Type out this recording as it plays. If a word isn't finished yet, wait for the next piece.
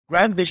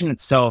Grand Vision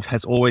itself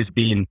has always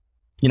been,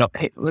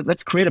 hey,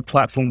 let's create a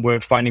platform where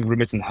finding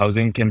roommates and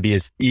housing can be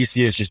as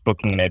easy as just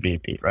booking an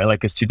Airbnb, right? Like,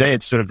 because today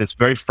it's sort of this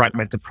very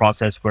fragmented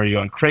process where you're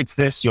on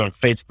Craigslist, you're on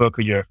Facebook,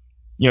 or you're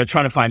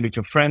trying to find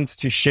mutual friends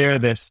to share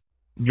this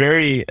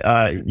very,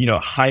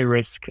 high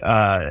risk,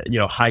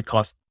 high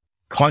cost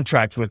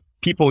contracts with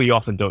people you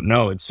often don't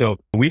know. And so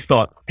we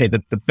thought, hey,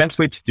 the best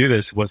way to do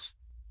this was,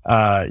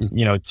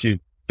 to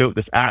build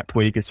this app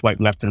where you can swipe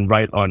left and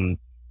right on,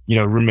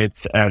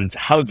 roommates and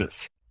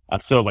houses.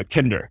 So like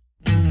Tinder.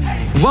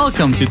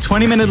 Welcome to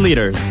 20-Minute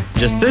Leaders.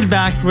 Just sit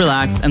back,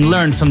 relax, and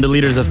learn from the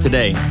leaders of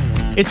today.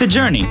 It's a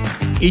journey.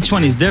 Each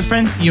one is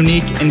different,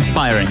 unique,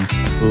 inspiring.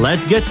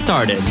 Let's get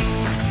started.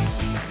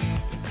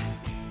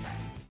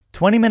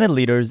 20-Minute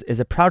Leaders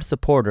is a proud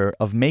supporter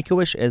of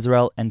Make-A-Wish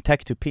Israel and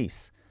Tech to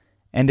Peace,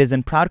 and is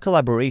in proud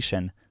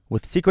collaboration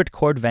with Secret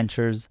Chord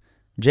Ventures,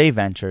 J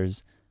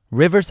Ventures,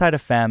 Riverside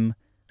FM,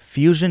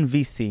 Fusion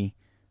VC,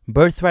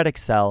 Birthright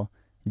Excel,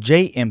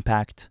 J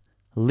Impact,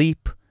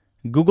 Leap,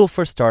 Google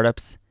for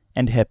Startups,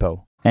 and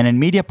Hippo, and in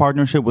media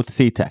partnership with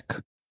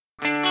CTech.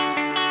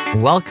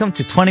 Welcome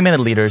to 20-Minute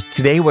Leaders.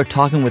 Today we're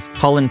talking with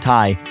Colin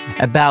Tai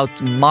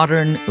about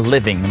modern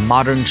living,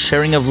 modern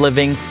sharing of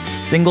living,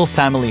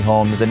 single-family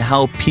homes, and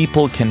how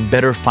people can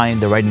better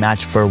find the right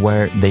match for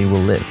where they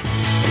will live.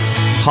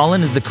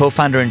 Colin is the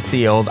co-founder and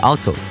CEO of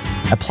Alcove,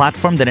 a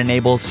platform that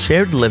enables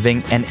shared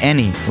living and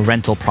any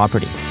rental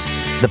property.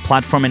 The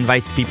platform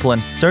invites people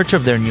in search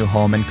of their new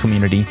home and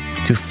community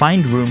to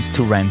find rooms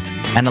to rent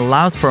and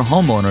allows for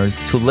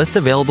homeowners to list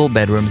available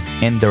bedrooms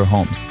in their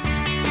homes.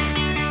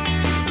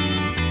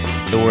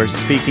 We're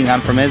speaking,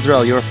 I'm from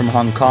Israel, you're from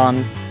Hong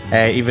Kong,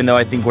 even though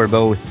I think we're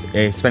both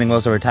spending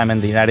most of our time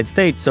in the United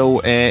States. So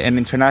an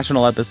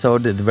international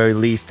episode at the very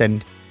least,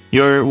 and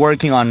you're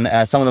working on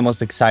some of the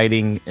most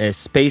exciting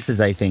spaces,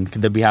 I think,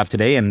 that we have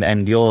today,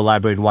 and you'll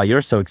elaborate why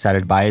you're so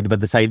excited by it. But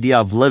this idea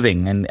of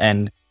living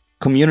and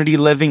community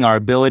living, our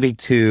ability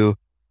to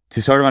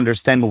sort of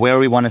understand where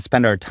we want to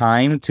spend our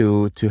time,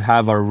 to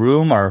have our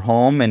room, our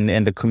home,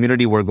 and the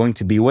community we're going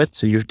to be with.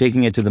 So you're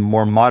taking it to the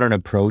more modern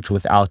approach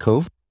with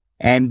Alcove.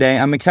 And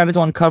I'm excited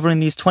to uncover in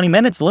these 20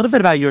 minutes a little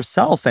bit about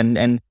yourself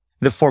and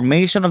the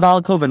formation of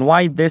Alcove and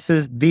why this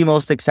is the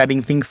most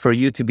exciting thing for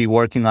you to be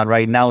working on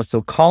right now.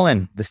 So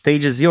Colin, the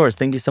stage is yours.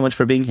 Thank you so much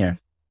for being here.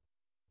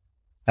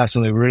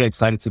 Absolutely. We're really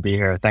excited to be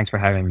here. Thanks for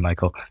having me,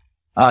 Michael.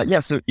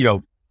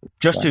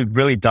 Just to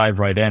really dive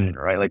right in,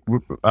 right? Like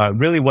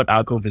really what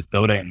Alcove is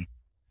building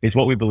is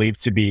what we believe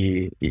to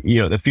be,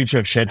 the future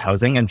of shared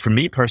housing. And for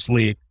me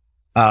personally,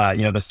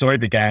 the story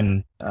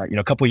began,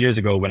 a couple of years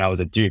ago when I was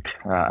at Duke.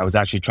 I was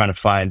actually trying to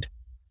find,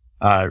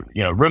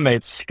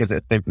 roommates because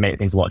they made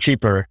things a lot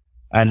cheaper,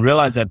 and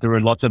realized that there were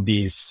lots of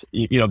these,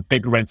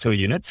 big rental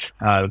units,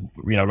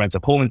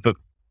 rental homes. But,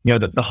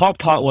 the hard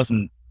part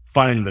wasn't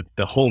finding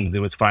the homes. It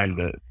was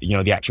finding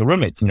the actual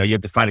roommates. You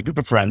had to find a group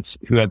of friends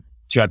who had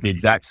to have the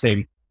exact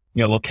same,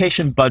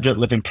 location, budget,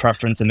 living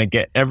preference, and then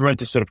get everyone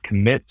to sort of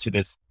commit to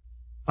this,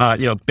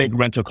 big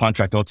rental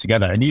contract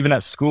altogether. And even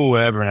at school,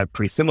 where everyone had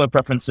pretty similar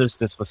preferences,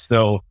 this was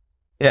still,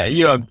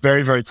 a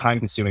very, very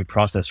time-consuming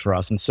process for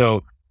us. And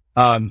so,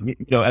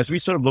 as we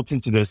sort of looked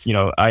into this,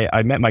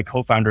 I met my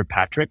co-founder,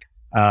 Patrick,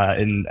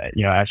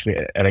 actually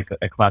at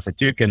a class at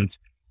Duke, and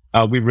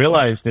we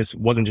realized this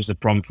wasn't just a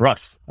problem for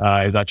us.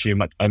 It was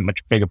actually a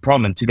much bigger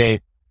problem. And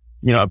today,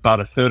 about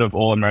a third of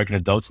all American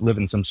adults live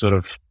in some sort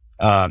of,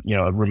 a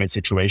roommate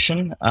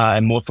situation,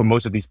 and for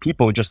most of these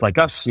people, just like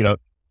us,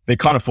 they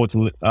can't afford to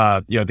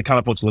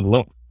live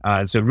alone.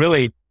 So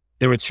really,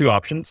 there were two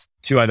options: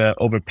 to either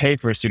overpay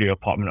for a studio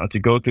apartment or to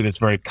go through this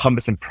very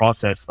cumbersome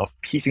process of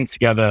piecing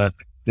together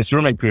this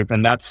roommate group.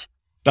 And that's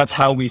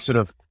how we sort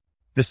of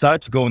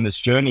decided to go on this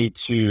journey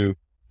to,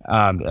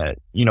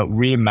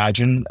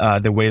 reimagine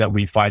the way that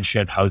we find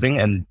shared housing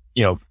and,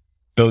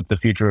 build the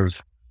future of,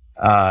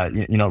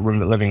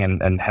 roommate living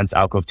and hence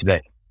Alcove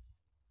today.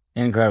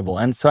 Incredible.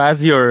 And so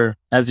as you're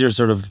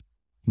sort of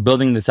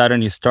building this out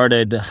and you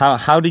started,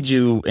 how did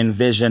you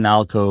envision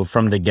Alcove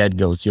from the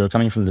get-go? So you're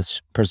coming from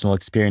this personal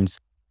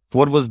experience.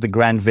 What was the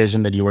grand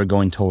vision that you were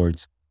going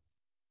towards?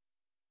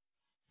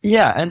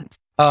 Yeah. And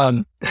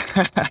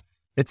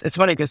it's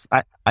funny because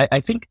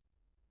I think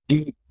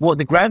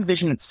the grand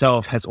vision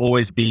itself has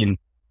always been,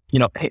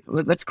 hey,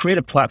 let's create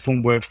a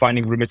platform where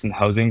finding roommates and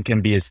housing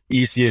can be as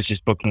easy as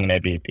just booking an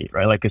Airbnb,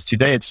 right? Like, because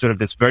today it's sort of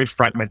this very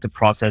fragmented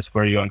process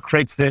where you're on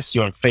Craigslist,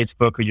 you're on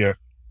Facebook, or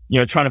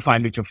you're trying to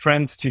find mutual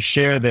friends to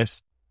share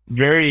this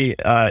very,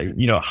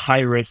 high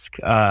risk,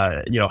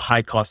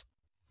 high cost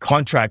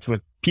contracts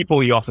with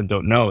people you often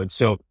don't know. And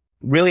so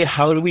really,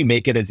 how do we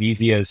make it as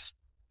easy as,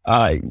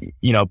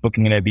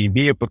 booking an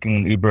Airbnb or booking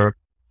an Uber?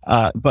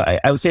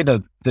 But I would say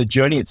the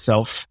journey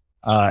itself,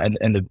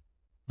 and the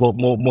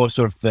more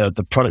sort of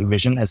the product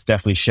vision has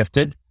definitely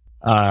shifted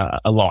a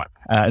lot.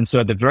 And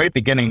so at the very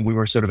beginning, we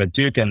were sort of at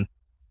Duke, and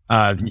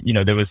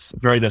there was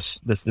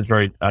this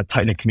very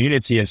tight-knit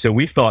community. And so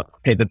we thought,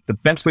 hey, the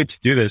best way to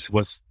do this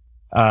was,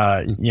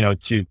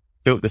 to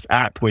build this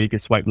app where you could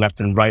swipe left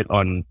and right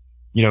on,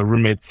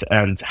 roommates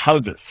and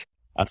houses.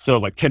 So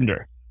like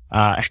Tinder.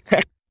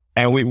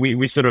 And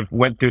we sort of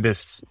went through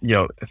this,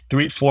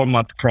 3-4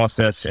 month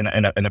process in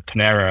a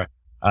Panera,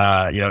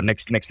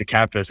 next to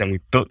campus, and we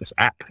built this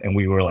app, and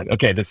we were like,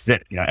 okay, this is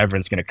it.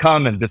 Everyone's going to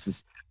come, and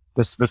this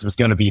was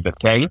going to be the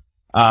thing.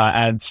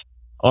 And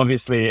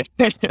obviously,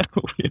 that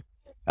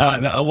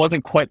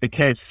wasn't quite the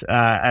case.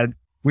 And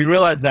we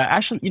realized that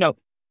actually,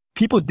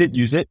 people did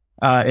use it.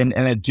 And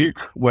at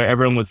Duke, where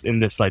everyone was in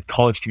this like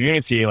college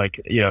community,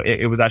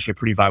 it was actually a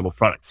pretty viable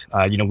product.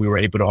 We were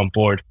able to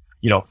onboard,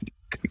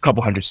 a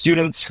couple hundred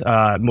students,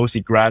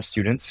 mostly grad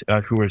students,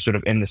 who were sort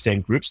of in the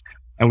same groups.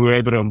 And we were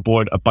able to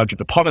onboard a bunch of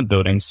apartment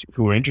buildings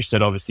who were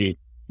interested, obviously,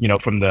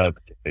 from the,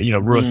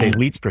 real estate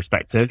leads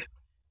perspective.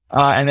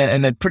 And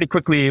then pretty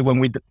quickly when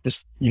we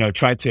just,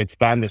 tried to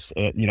expand this,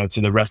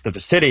 to the rest of the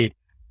city,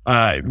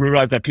 we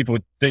realized that people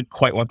didn't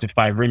quite want to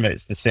find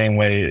roommates the same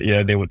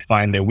way, they would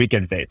find their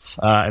weekend dates.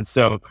 And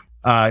so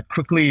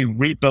quickly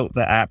rebuilt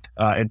the app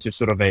into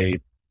sort of a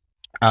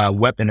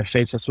web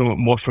interface that's sort of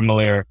more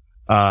familiar,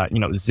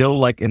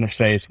 Zillow-like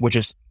interface, which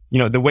is,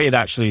 the way it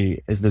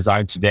actually is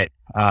designed today.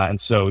 And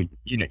so,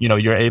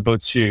 you're able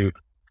to,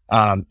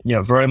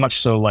 very much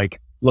so like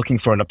looking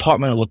for an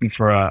apartment or looking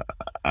for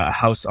a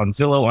house on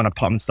Zillow, on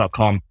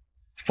apartments.com,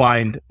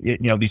 find,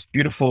 these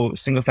beautiful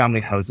single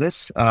family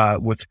houses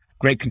with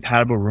great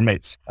compatible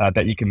roommates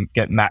that you can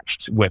get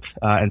matched with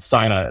and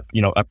sign a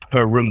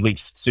per room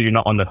lease. So you're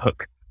not on the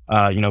hook,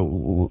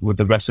 with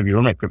the rest of your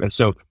roommate group. And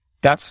so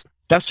that's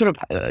sort of,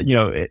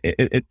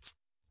 it's,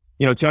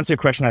 to answer your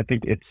question, I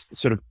think it's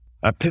sort of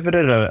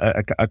pivoted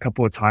a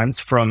couple of times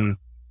from,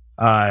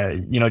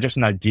 just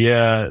an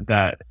idea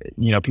that,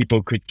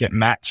 people could get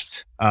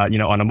matched,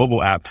 on a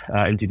mobile app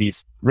into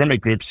these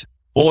roommate groups,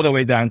 all the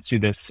way down to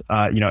this,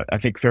 I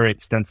think very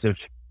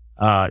extensive,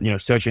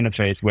 search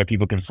interface where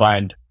people can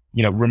find,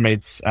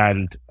 roommates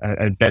and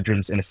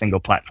bedrooms in a single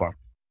platform.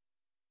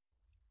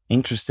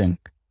 Interesting.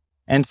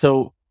 And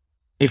so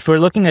if we're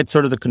looking at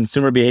sort of the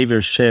consumer behavior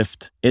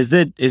shift, is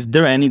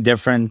there any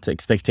different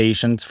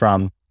expectations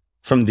from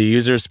the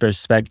user's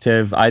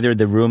perspective, either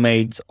the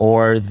roommates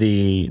or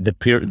the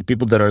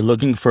people that are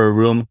looking for a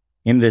room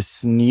in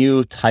this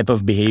new type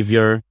of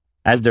behavior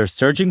as they're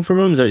searching for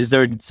rooms? Or is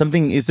there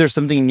something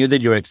new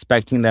that you're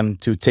expecting them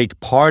to take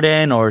part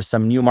in, or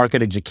some new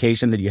market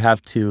education that you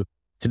have to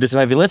do some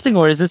heavy lifting?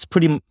 Or is this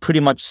pretty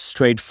much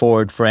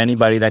straightforward for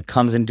anybody that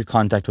comes into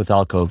contact with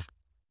Alcove?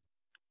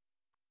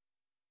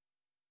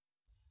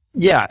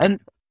 Yeah. And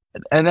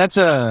that's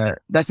an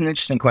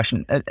interesting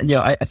question.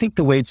 I think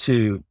the way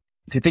to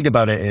think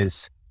about it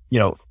is,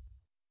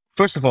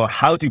 first of all,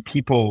 how do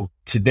people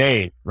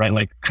today, right,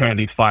 like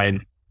currently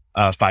find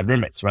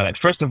roommates, right? Like,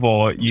 first of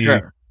all, you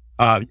go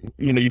on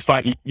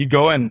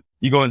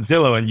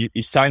Zillow and you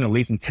sign a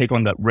lease and take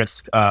on that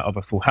risk of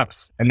a full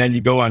house, and then you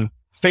go on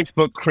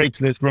Facebook,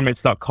 Craigslist,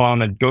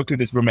 roommates.com, and go through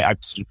this roommate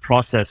acquisition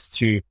process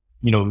to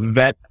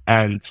vet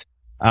and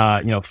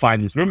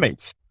find these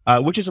roommates.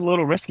 Which is a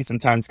little risky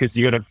sometimes, because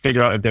you got to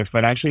figure out if they're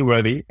financially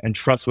worthy and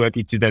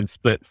trustworthy to then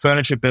split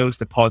furniture bills,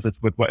 deposits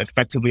with what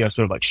effectively are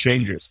sort of like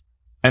strangers,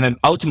 and then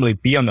ultimately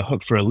be on the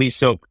hook for a lease.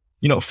 So,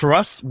 for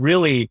us,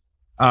 really,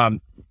 the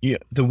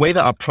way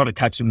that our product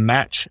had to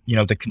match,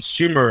 the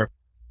consumer,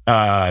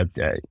 had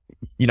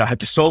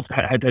to solve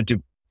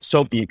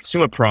the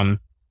consumer problem,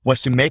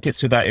 was to make it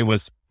so that it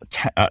was,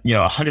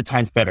 100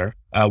 times better,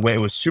 where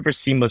it was super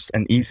seamless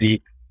and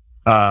easy,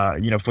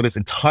 for this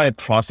entire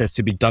process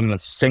to be done on a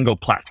single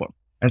platform.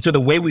 And so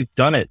the way we've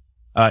done it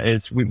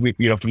is we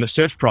from the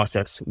search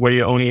process, where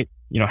you're only,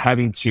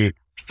 having to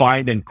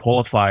find and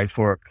qualify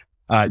for,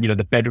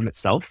 the bedroom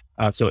itself.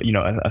 So,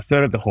 a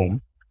third of the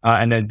home,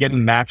 and then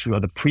getting matched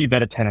with a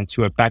pre-vetted tenant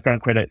to a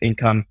background credit,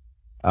 income,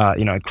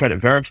 and credit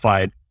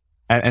verified,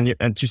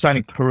 and to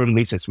signing per room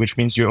leases, which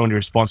means you're only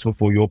responsible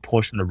for your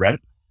portion of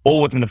rent,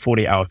 all within a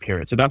 48-hour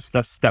period. So that's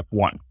step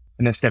one.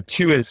 And then step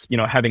two is,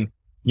 having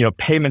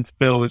payments,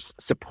 bills,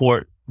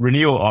 support,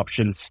 renewal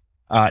options,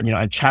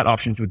 and chat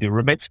options with your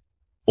roommates,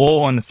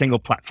 all on a single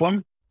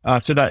platform,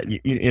 so that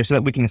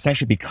we can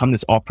essentially become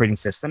this operating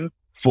system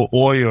for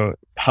all your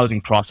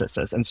housing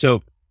processes. And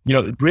so,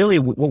 really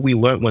what we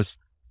learned was,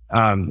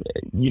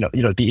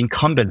 the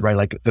incumbent, right?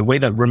 Like the way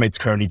that roommates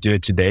currently do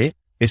it today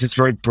is this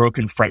very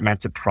broken,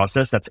 fragmented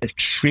process that's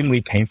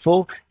extremely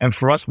painful. And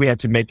for us, we had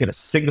to make it a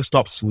single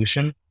stop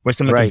solution where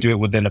someone can do it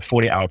within a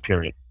 40-hour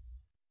period.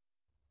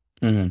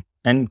 Mm-hmm.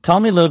 And tell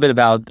me a little bit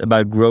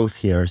about growth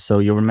here. So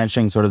you were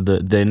mentioning sort of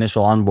the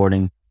initial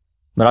onboarding,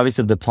 but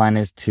obviously the plan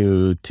is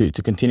to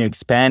continue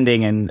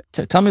expanding. And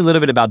tell me a little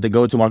bit about the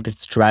go-to-market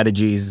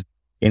strategies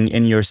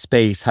in your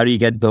space. How do you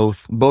get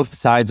both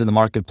sides of the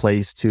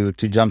marketplace to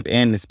jump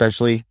in,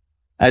 especially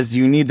as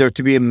you need there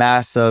to be a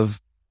massive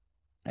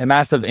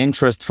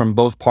interest from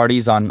both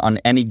parties on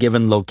any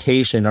given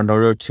location in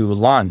order to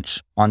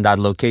launch on that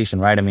location,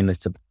 right? I mean,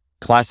 it's a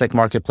classic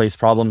marketplace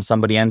problem.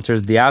 Somebody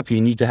enters the app, you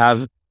need to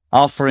have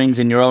offerings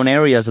in your own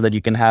area so that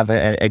you can have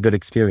a good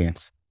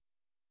experience.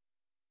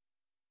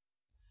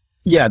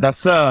 Yeah,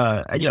 that's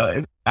I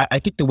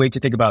think the way to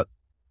think about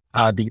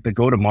the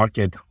go to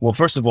market. Well,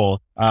 first of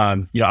all,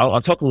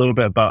 I'll talk a little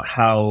bit about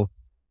how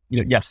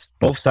yes,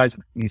 both sides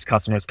of these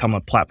customers come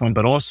on platform,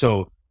 but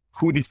also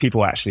who these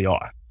people actually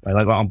are, right?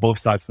 Like on both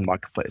sides of the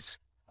marketplace.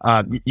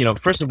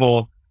 First of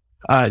all,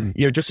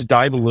 just to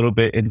dive a little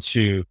bit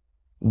into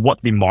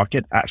what the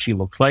market actually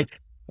looks like,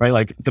 right?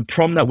 Like the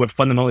problem that we're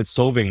fundamentally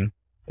solving,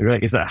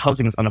 right, is that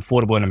housing is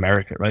unaffordable in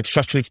America, right?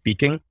 Structurally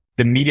speaking,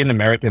 the median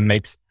American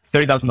makes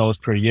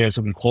 $30,000 per year,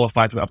 so we can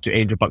qualify for up to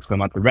 $800 per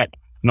month of rent.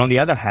 And on the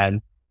other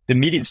hand, the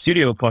median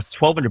studio costs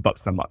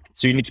 $1,200 per month,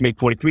 so you need to make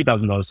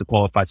 $43,000 to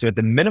qualify. So at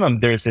the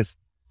minimum, there's this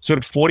sort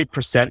of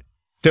 40%,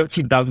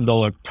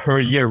 $13,000 per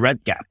year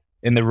rent gap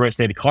in the real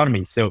estate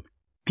economy. So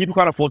people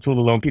can't afford to live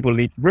alone. People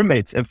need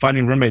roommates, and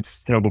finding roommates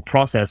is a terrible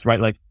process, right?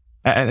 Like,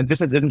 and this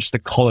isn't just a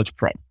college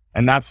problem.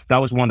 And that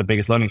was one of the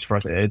biggest learnings for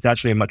us. It's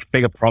actually a much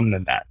bigger problem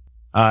than that.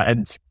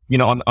 On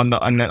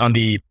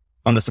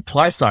the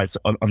supply side,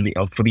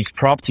 for these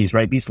properties,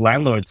 right? These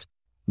landlords,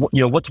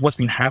 what's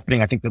been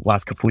happening, I think, the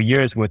last couple of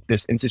years with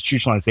this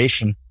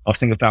institutionalization of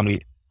single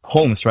family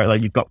homes, right?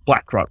 Like you've got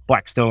BlackRock,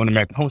 Blackstone,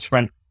 American Homes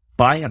Friend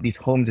buying up these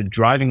homes and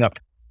driving up,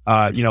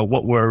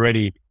 what were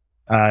already,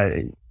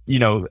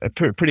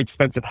 pretty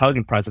expensive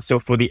housing prices. So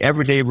for the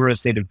everyday real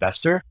estate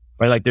investor,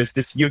 right? Like there's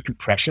this yield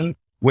compression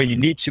where you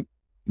need to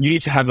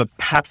have a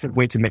passive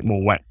way to make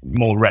more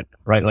rent,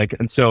 right? Like,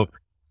 and so,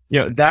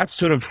 that's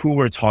sort of who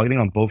we're targeting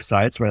on both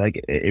sides, right? Like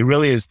it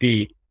really is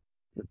the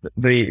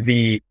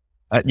 80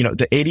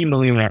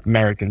 million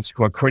Americans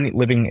who are currently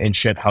living in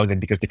shared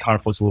housing because they can't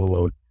afford to live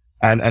alone.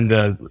 And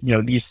the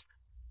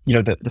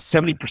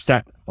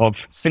 70%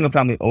 of single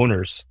family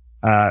owners,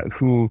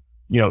 who,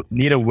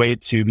 need a way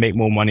to make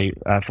more money,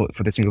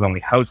 for the single family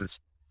houses.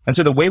 And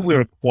so the way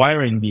we're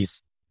acquiring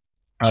these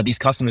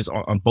customers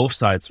on both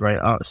sides, right?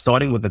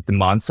 Starting with the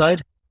demand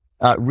side,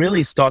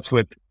 really starts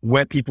with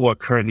where people are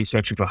currently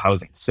searching for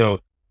housing. So,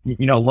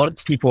 a lot of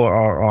these people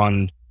are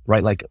on,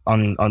 right, like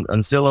on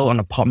Zillow, on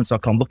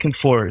apartments.com, looking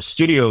for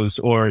studios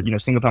or,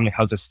 single family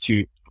houses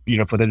to,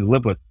 for them to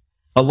live with.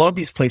 A lot of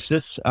these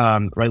places,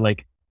 right,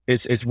 like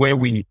is where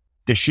we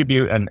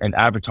distribute and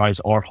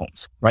advertise our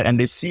homes, right? And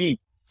they see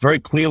very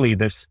clearly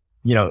this,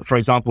 for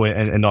example,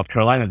 in North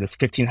Carolina, this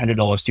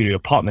 $1,500 studio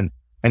apartment,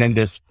 and then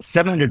this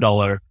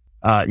 $700,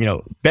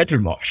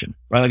 bedroom option,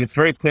 right? Like it's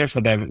very clear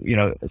for them,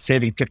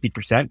 saving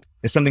 50%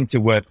 is something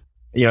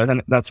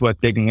that's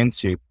worth digging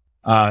into.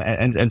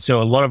 And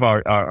so a lot of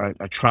our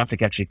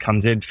traffic actually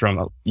comes in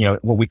from,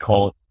 what we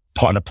call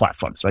partner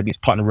platforms, right? These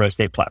partner real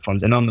estate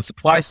platforms. And on the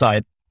supply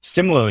side,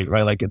 similarly,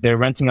 right? Like they're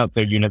renting out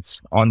their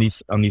units on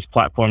these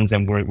platforms,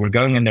 and we're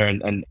going in there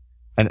and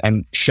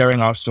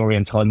sharing our story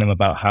and telling them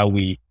about how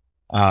we,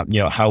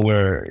 how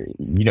we're,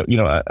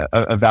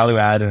 a value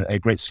add, a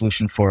great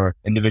solution for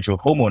individual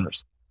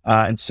homeowners.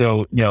 And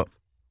so,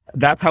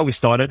 that's how we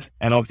started.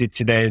 And obviously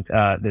today,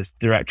 there's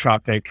direct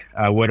traffic,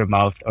 word of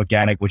mouth,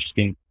 organic, which has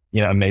been,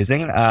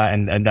 amazing.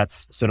 And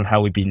that's sort of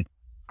how we've been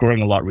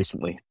growing a lot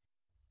recently.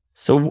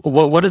 So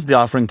what is the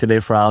offering today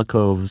for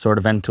Alcove sort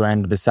of end to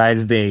end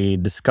besides the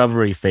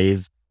discovery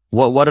phase?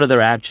 What are their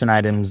action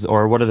items,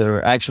 or what are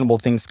their actionable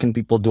things can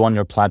people do on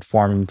your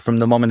platform from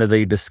the moment that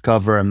they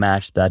discover a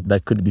match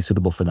that could be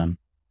suitable for them?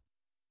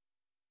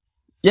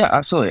 Yeah,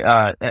 absolutely.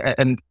 I'll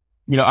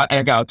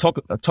talk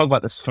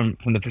about this from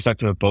the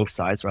perspective of both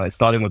sides, right?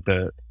 Starting with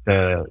the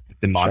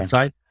demand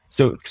side.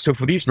 So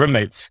for these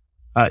roommates,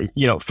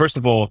 first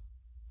of all,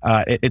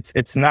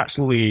 it's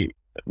naturally,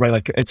 right?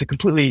 Like it's a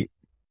completely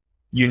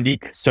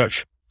unique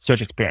search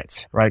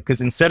experience, right? Because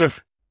instead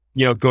of,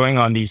 going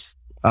on these,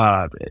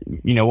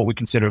 what we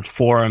consider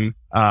forum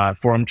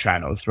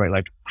channels, right?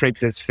 Like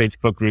Craigslist,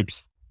 Facebook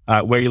groups,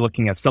 where you're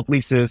looking at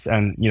subleases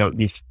and,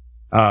 these,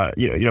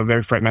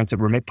 very fragmented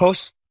roommate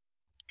posts.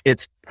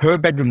 It's per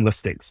bedroom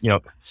listings,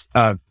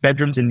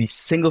 bedrooms in these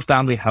single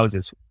family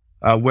houses,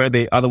 where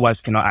they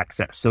otherwise cannot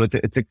access. So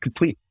it's a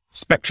complete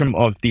spectrum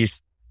of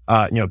these,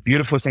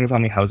 beautiful single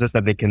family houses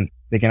that they can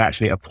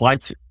actually apply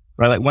to,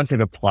 right? Like once they've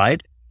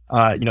applied,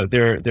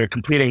 they're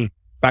completing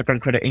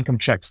background credit income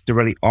checks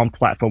directly on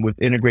platform. We've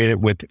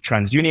integrated with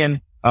TransUnion,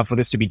 for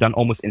this to be done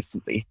almost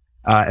instantly.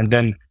 And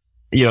then,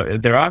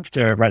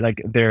 thereafter, right,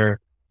 like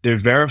they're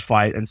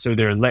verified. And so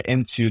they're let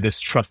into this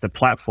trusted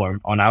platform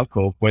on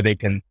Alcove where they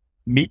can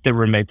meet the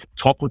roommates,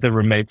 talk with the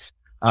roommates,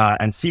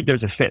 and see if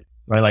there's a fit,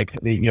 right? Like,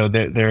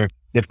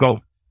 they've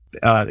got,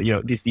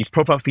 these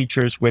profile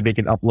features where they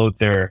can upload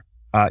their,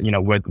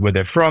 where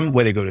they're from,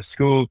 where they go to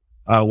school,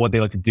 what they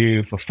like to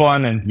do for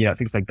fun and,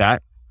 things like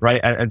that. Right.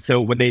 And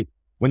so when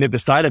they've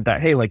decided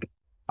that, hey, like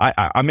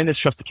I'm in this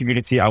trusted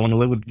community, I want to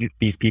live with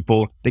these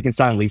people, they can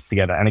sign a lease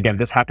together. And again,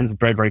 this happens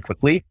very, very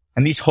quickly.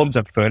 And these homes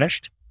are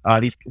furnished.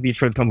 These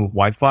homes come with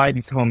Wi-Fi.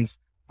 These homes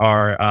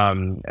are,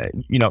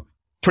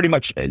 pretty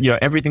much,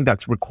 everything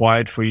that's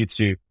required for you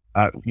to,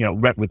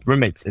 rent with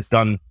roommates is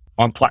done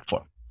on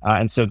platform.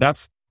 And so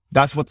that's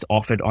what's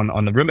offered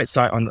on the roommate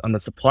side. On the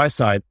supply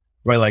side,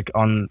 right? Like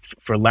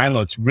for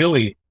landlords,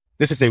 really,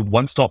 this is a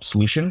one-stop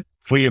solution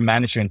for you to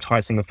manage your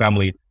entire single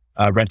family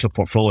rental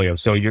portfolio.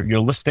 So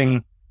you're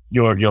listing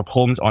your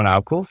homes on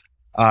Alcove,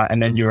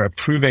 and then you're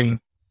approving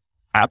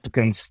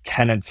applicants,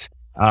 tenants,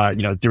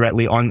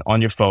 directly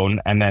on your phone,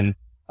 and then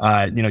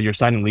you're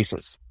signing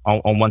leases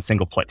on one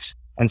single place.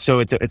 And so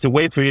it's a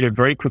way for you to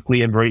very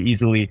quickly and very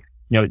easily,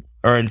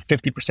 earn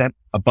 50%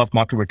 above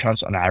market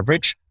returns on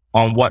average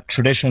on what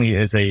traditionally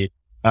is a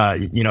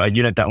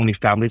unit that only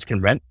families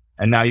can rent.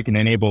 And now you can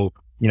enable,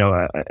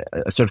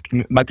 a sort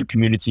of micro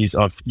communities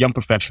of young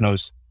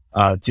professionals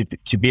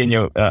to be in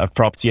your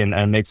property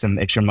and make some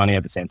extra money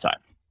at the same time.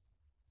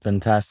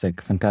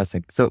 Fantastic.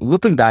 So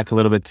looping back a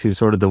little bit to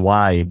sort of the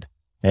why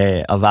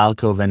of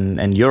Alcove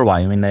and your why.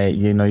 I mean,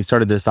 you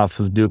started this off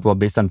with Duke,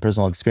 based on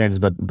personal experience,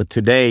 but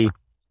today,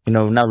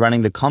 now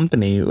running the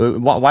company,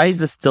 why is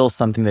this still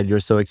something that you're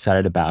so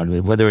excited about?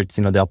 Whether it's,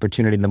 the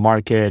opportunity in the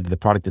market, the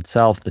product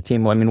itself, the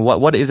team. I mean,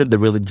 what is it that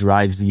really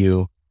drives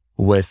you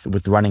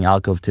with running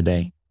Alcove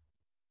today?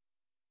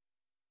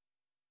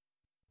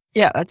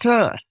 Yeah, that's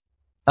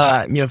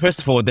first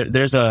of all,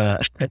 there's a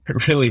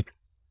really,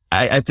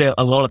 I'd say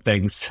a lot of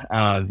things.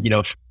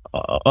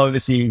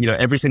 Obviously,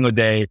 every single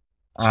day,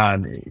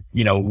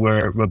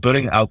 we're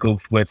building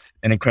Alcove with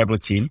an incredible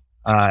team,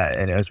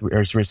 and as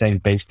we're saying,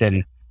 based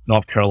in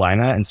North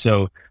Carolina, and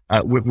so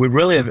we're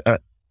really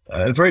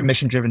a very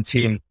mission-driven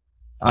team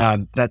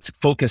that's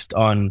focused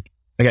on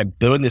again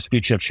building this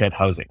future of shared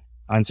housing,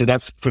 and so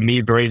that's for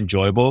me very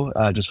enjoyable,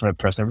 just from a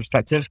personal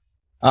perspective.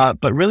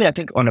 But really, I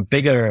think on a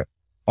bigger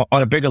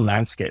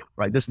landscape,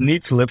 right? This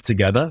need to live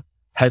together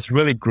has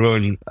really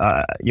grown,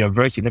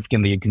 very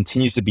significantly, and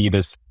continues to be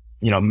this,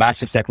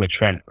 massive secular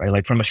trend, right?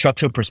 Like from a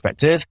structural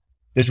perspective,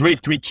 there's really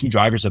three key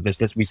drivers of this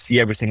that we see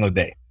every single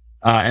day.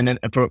 And then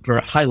for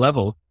a high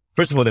level,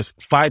 first of all, there's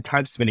 5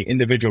 times as many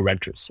individual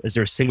renters as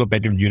there are single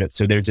bedroom units.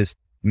 So there's this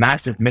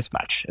massive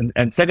mismatch.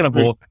 And second of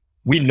all,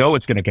 we know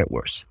it's going to get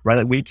worse, right?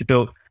 Like we need to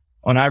build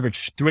on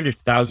average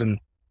 300,000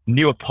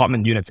 new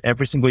apartment units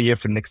every single year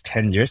for the next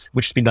 10 years,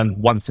 which has been done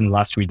once in the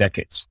last 3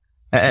 decades.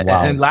 Wow.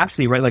 And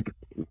lastly, right, like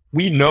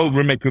we know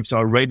roommate groups are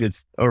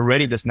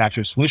already this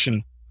natural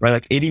solution, right?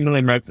 Like 80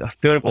 million Americans, a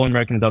third of all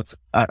American adults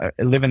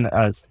live in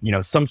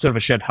some sort of a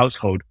shared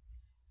household.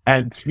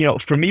 And,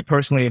 for me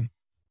personally,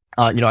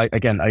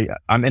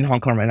 I'm in Hong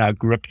Kong right now. I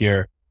grew up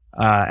here,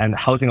 and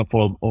housing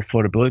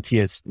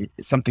affordability is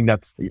something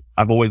that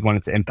I've always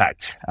wanted to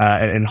impact.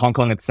 In Hong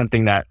Kong, it's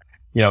something that,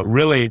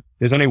 really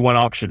there's only one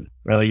option,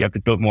 really. You have to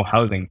build more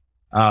housing.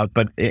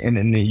 But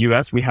in the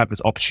US, we have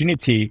this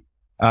opportunity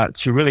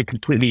to really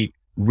completely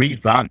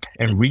revamp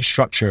and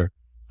restructure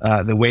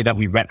the way that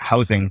we rent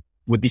housing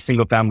with these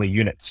single family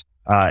units.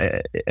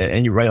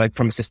 And you're right, like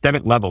from a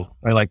systemic level,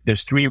 right? Like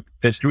there's three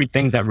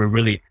things that we're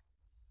really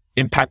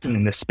impacting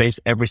in this space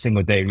every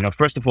single day.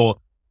 First of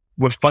all,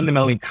 we're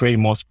fundamentally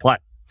creating more supply.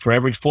 For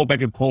every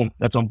 4-bedroom home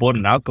that's on board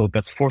in Alcove,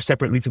 that's 4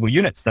 separate leasable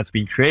units that's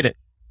being created,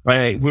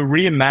 right? We're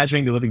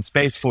reimagining the living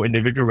space for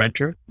individual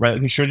renter, right?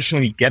 Who's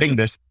traditionally getting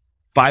this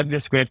 500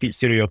 square feet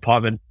studio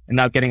apartment and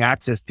now getting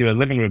access to a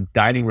living room,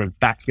 dining room,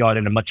 backyard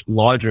in a much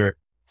larger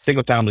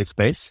single family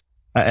space.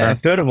 Sure. And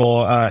third of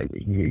all,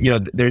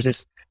 there's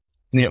this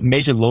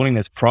major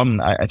loneliness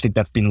problem. I think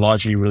that's been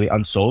largely really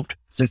unsolved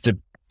since the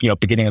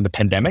beginning of the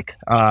pandemic.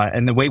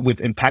 And the way we've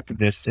impacted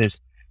this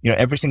is,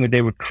 every single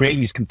day we're creating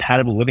these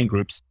compatible living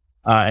groups.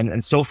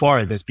 And so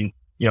far there's been,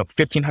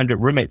 1,500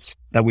 roommates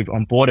that we've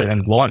onboarded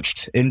and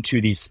launched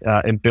into these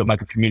inbuilt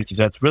micro communities.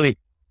 That's really,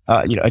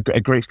 a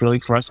great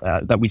feeling for us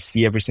that we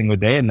see every single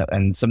day,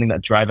 and something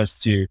that drives us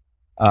to,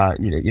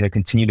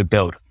 continue to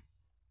build.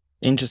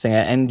 Interesting.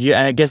 And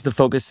I guess the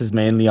focus is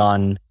mainly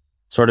on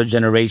sort of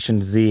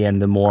Generation Z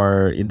and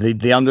the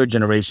younger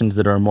generations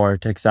that are more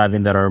tech savvy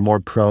and that are more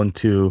prone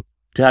to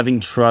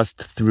having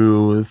trust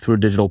through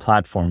digital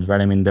platforms,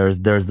 right? I mean, there's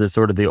the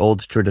sort of the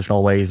old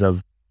traditional ways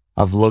of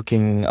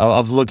looking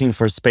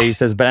for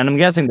spaces, and I'm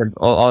guessing that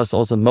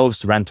also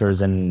most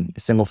renters in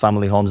single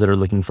family homes that are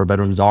looking for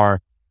bedrooms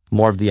are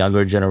more of the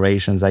younger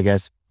generations, I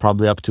guess,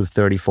 probably up to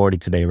 30, 40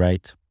 today,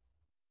 right?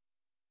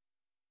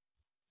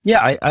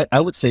 Yeah, I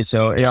would say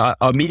so.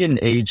 Our median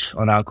age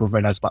on Alcove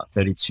right now is about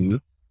 32.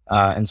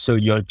 And so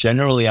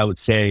generally, I would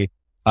say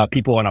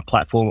people on our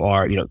platform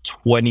are,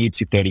 20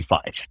 to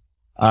 35.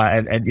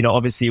 And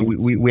obviously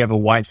we have a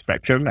wide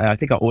spectrum. And I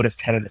think our oldest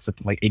tenant is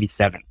something like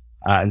 87.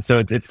 And so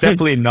it's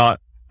definitely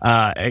not,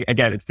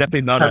 it's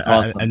definitely not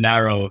a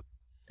narrow.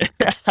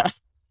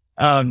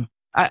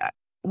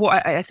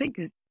 I think,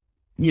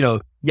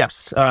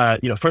 yes,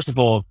 first of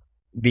all,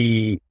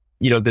 the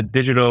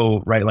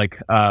digital, right, like,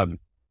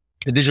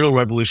 the digital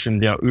revolution,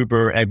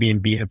 Uber,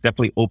 Airbnb have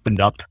definitely opened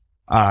up,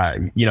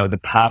 the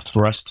path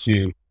for us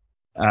to,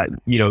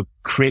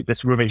 create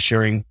this roommate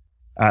sharing,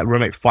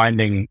 roommate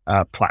finding,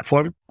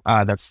 platform,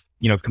 that's,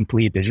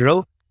 completely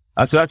digital.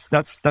 So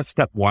that's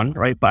step one,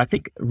 right? But I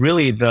think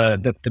really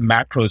the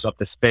macros of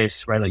the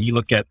space, right? Like you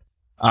look at,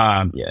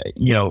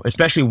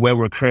 especially where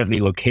we're currently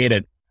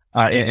located,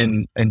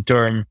 in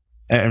Durham,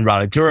 in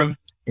Raleigh, Durham,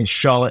 in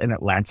Charlotte, and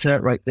Atlanta,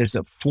 right? There's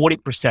a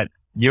 40%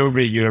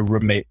 year-over-year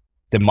roommate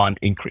demand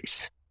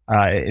increase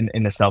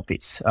in the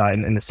Southeast,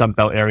 in the Sun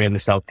Belt area in the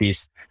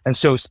Southeast. And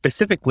so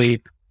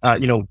specifically,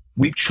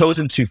 we've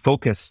chosen to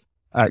focus,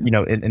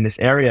 in this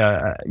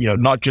area,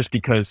 not just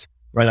because,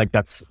 right, like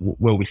that's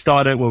where we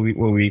started, where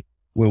we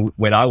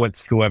when I went to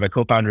school, my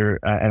co-founder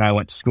and I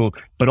went to school,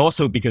 but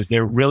also because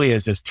there really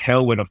is this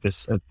tailwind of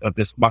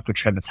this macro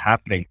trend that's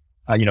happening.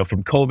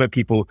 From COVID,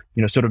 people,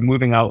 sort of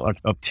moving out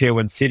of tier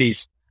one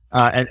cities.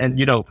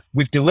 And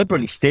we've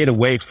deliberately stayed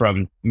away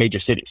from major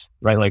cities,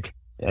 right? Like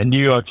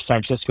New York,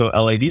 San Francisco,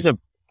 LA, these are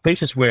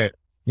places where,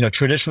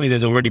 traditionally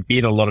there's already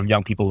been a lot of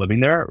young people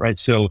living there, right?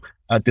 So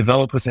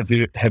developers have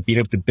been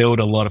able to build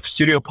a lot of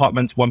studio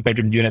apartments,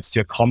 1-bedroom units to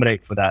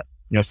accommodate for that,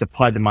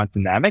 supply demand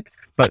dynamic.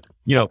 But,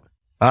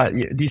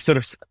 these sort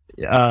of,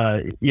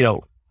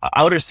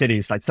 outer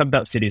cities, like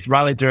Sunbelt cities,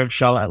 Raleigh, Durham,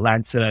 Charlotte,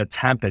 Atlanta,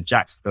 Tampa,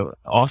 Jacksonville,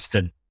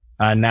 Austin,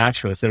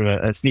 Nashville, sort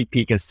of a sneak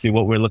peek as to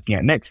what we're looking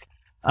at next.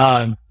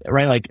 Right?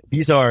 Like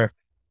these are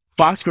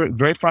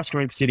very fast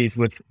growing cities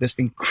with this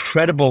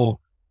incredible,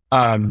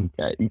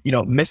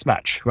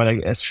 mismatch, right?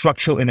 Like a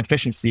structural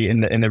inefficiency in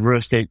the real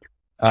estate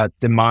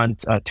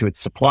demand to its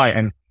supply.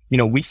 And,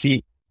 we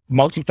see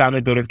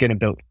multifamily buildings getting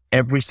built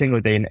every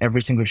single day in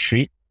every single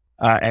street.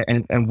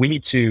 And we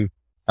need to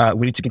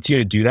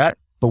continue to do that,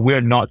 but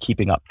we're not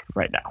keeping up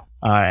right now.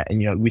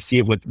 And, we see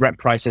it with rent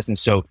prices. And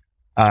so,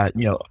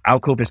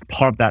 Alcove is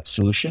part of that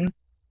solution.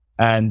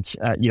 And,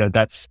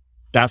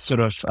 that's sort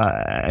of,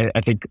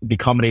 I think the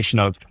combination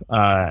of,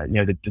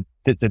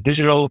 the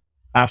digital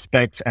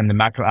aspects and the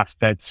macro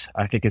aspects,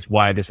 I think is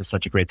why this is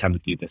such a great time to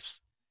do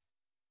this.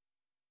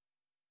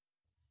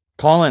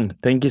 Colin,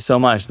 thank you so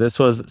much. This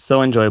was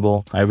so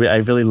enjoyable. I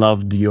really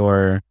loved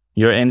your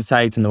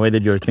insights and the way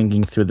that you're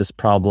thinking through this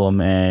problem,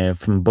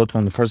 from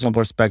the personal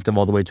perspective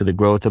all the way to the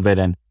growth of it,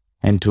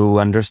 and to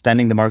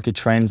understanding the market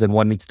trends and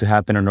what needs to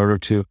happen in order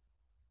to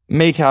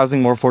make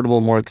housing more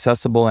affordable, more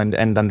accessible,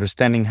 and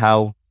understanding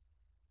how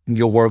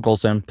your work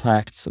also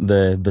impacts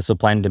the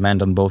supply and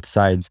demand on both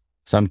sides.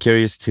 So I'm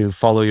curious to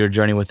follow your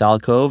journey with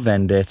Alcove,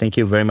 and thank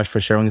you very much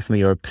for sharing with me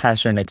your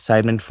passion and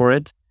excitement for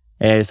it.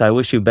 So I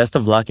wish you best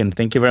of luck, and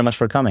thank you very much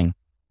for coming.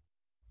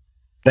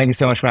 Thank you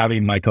so much for having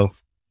me, Michael.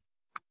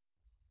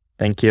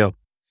 Thank you.